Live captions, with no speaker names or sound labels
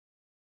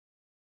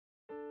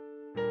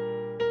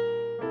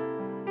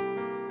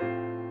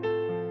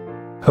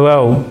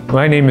Hello,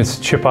 my name is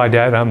Chip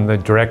Audette. I'm the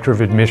Director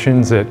of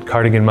Admissions at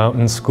Cardigan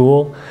Mountain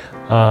School.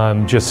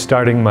 I'm just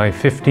starting my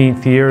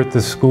 15th year at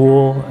the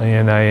school,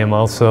 and I am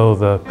also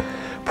the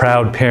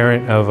proud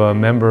parent of a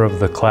member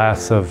of the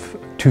class of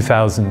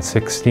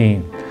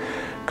 2016.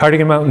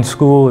 Cardigan Mountain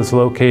School is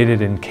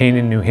located in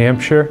Canaan, New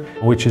Hampshire,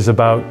 which is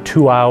about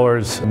 2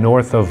 hours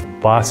north of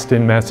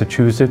Boston,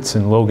 Massachusetts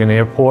and Logan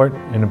Airport,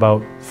 and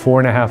about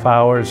 4.5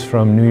 hours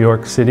from New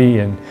York City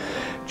and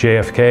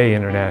JFK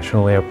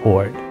International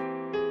Airport.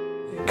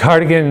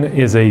 Cardigan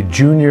is a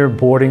junior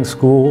boarding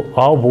school,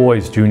 all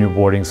boys junior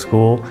boarding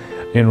school,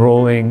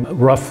 enrolling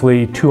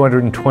roughly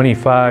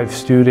 225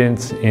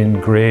 students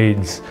in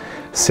grades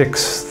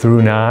 6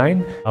 through 9,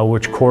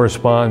 which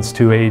corresponds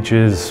to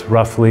ages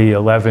roughly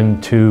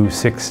 11 to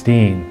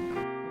 16.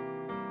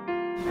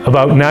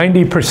 About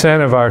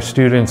 90% of our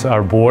students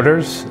are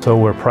boarders, so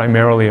we're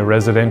primarily a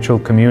residential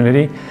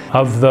community.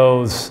 Of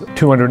those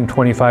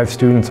 225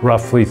 students,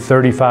 roughly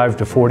 35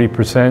 to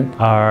 40%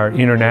 are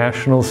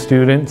international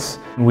students.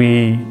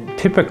 We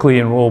typically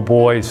enroll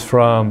boys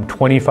from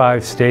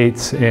 25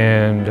 states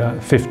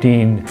and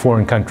 15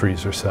 foreign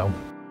countries or so.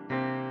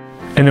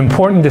 An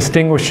important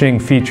distinguishing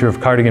feature of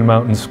Cardigan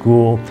Mountain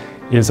School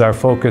is our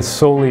focus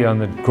solely on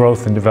the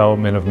growth and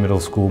development of middle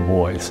school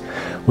boys.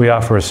 We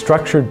offer a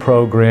structured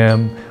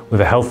program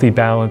with a healthy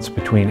balance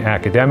between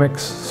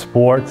academics,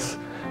 sports,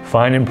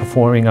 fine and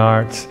performing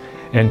arts,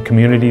 and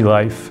community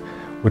life,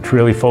 which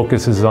really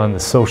focuses on the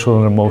social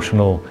and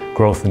emotional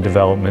growth and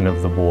development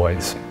of the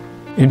boys.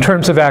 In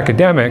terms of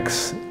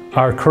academics,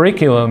 our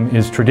curriculum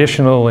is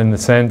traditional in the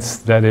sense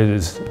that it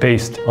is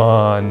based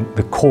on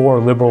the core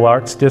liberal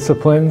arts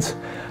disciplines,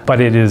 but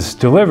it is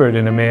delivered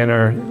in a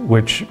manner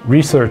which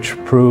research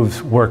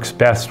proves works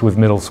best with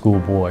middle school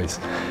boys.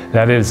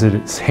 That is,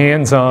 it's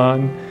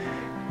hands-on,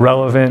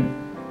 relevant,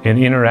 and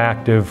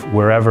interactive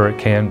wherever it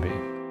can be.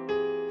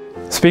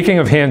 Speaking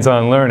of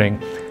hands-on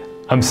learning,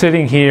 I'm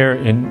sitting here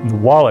in the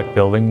Wallach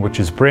building, which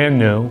is brand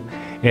new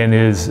and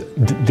is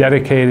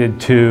dedicated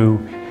to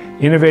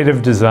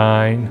innovative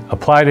design,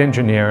 applied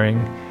engineering,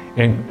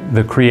 and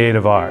the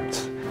creative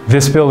arts.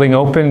 This building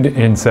opened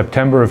in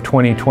September of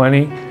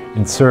 2020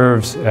 and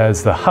serves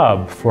as the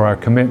hub for our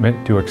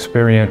commitment to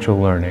experiential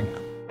learning.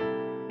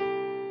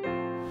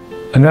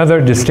 Another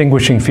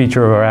distinguishing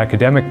feature of our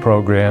academic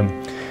program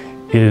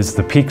is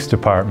the Peaks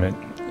Department.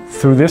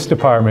 Through this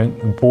department,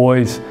 the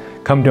boys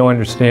come to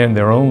understand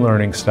their own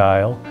learning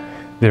style,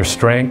 their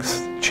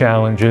strengths,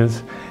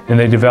 challenges, and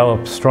they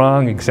develop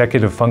strong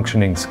executive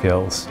functioning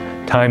skills,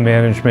 time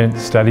management,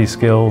 study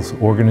skills,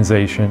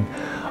 organization,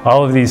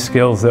 all of these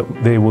skills that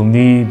they will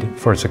need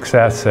for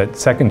success at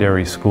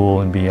secondary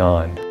school and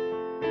beyond.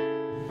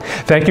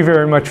 Thank you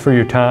very much for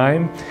your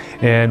time,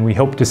 and we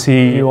hope to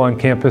see you on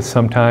campus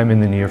sometime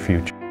in the near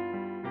future.